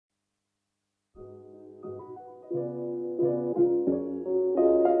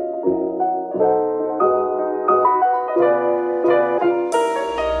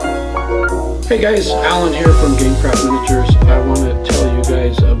Hey guys, Alan here from GameCraft Miniatures. I want to tell you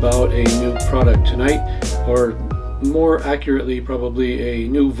guys about a new product tonight, or more accurately probably a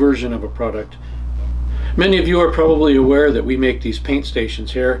new version of a product. Many of you are probably aware that we make these paint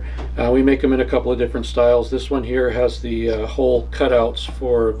stations here. We make them in a couple of different styles. This one here has the hole cutouts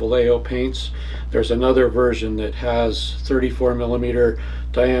for Vallejo paints. There's another version that has 34mm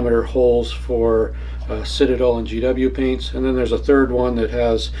diameter holes for Citadel and GW paints, and then there's a third one that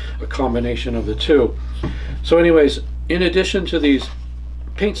has a combination of the two. So anyways, in addition to these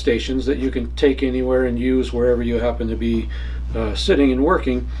paint stations that you can take anywhere and use wherever you happen to be sitting and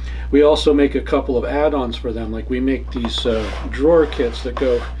working, we also make a couple of add-ons for them. Like we make these drawer kits that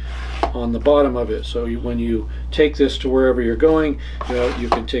go on the bottom of it, so when you take this to wherever you're going, you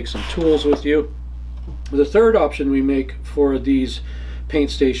can take some tools with you. The third option we make for these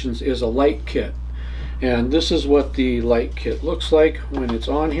paint stations is a light kit, and this is what the light kit looks like when it's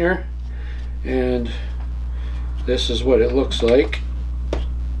on here, and this is what it looks like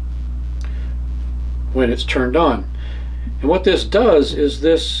when it's turned on. And what this does is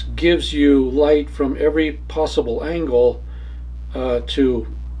this gives you light from every possible angle to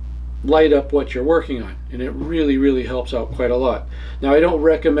light up what you're working on, and it really helps out quite a lot. Now, I don't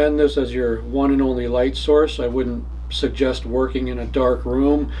recommend this as your one and only light source. I wouldn't suggest working in a dark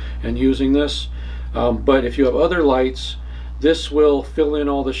room and using this, but if you have other lights, this will fill in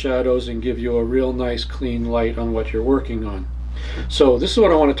all the shadows and give you a real nice clean light on what you're working on. So this is what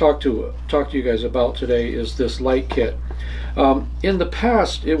I want to talk to you guys about today, is this light kit. In the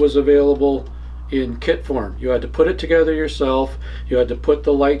past, it was available in kit form. You had to put it together yourself. You had to put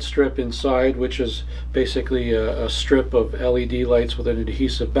the light strip inside, which is basically a strip of LED lights with an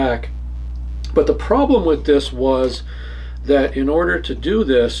adhesive back. But the problem with this was that in order to do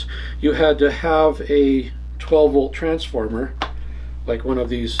this, you had to have a 12-volt transformer, like one of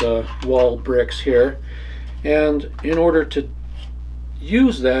these wall bricks here. And in order to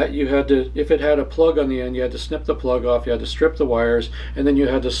use that, you had to, if it had a plug on the end, you had to snip the plug off, you had to strip the wires, and then you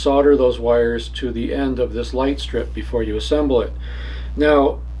had to solder those wires to the end of this light strip before you assemble it.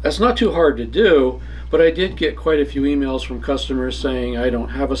 Now, that's not too hard to do, but I did get quite a few emails from customers saying, I don't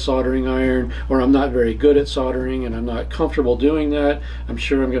have a soldering iron, or I'm not very good at soldering and I'm not comfortable doing that. I'm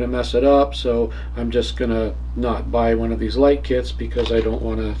sure I'm going to mess it up, so I'm just going to not buy one of these light kits because I don't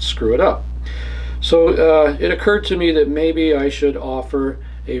want to screw it up. So it occurred to me that maybe I should offer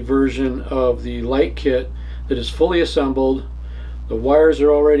a version of the light kit that is fully assembled. The wires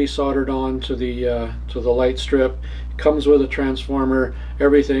are already soldered on to the light strip. It comes with a transformer,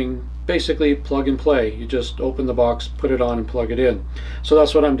 everything basically plug and play. You just open the box, put it on, and plug it in. So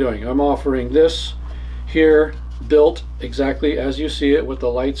that's what I'm doing. I'm offering this here built exactly as you see it, with the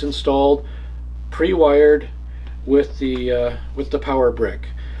lights installed, pre-wired with the power brick,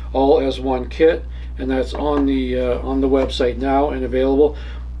 all as one kit, and that's on the website now and available.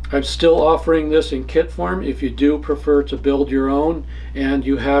 I'm still offering this in kit form. If you do prefer to build your own and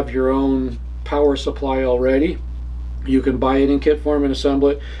you have your own power supply already, you can buy it in kit form and assemble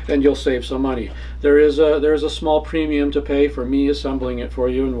it, and you'll save some money. There's a small premium to pay for me assembling it for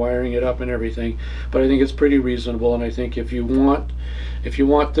you and wiring it up and everything, but I think it's pretty reasonable. And I think if you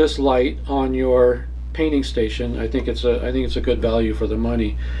want this light on your painting station, I think it's a good value for the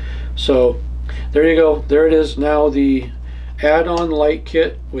money. So there you go. There it is now, the add-on light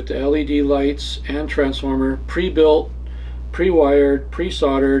kit with the LED lights and transformer, pre-built, pre-wired,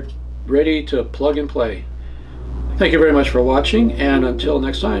 pre-soldered, ready to plug and play. Thank you very much for watching, and until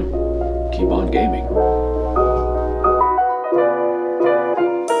next time, keep on gaming.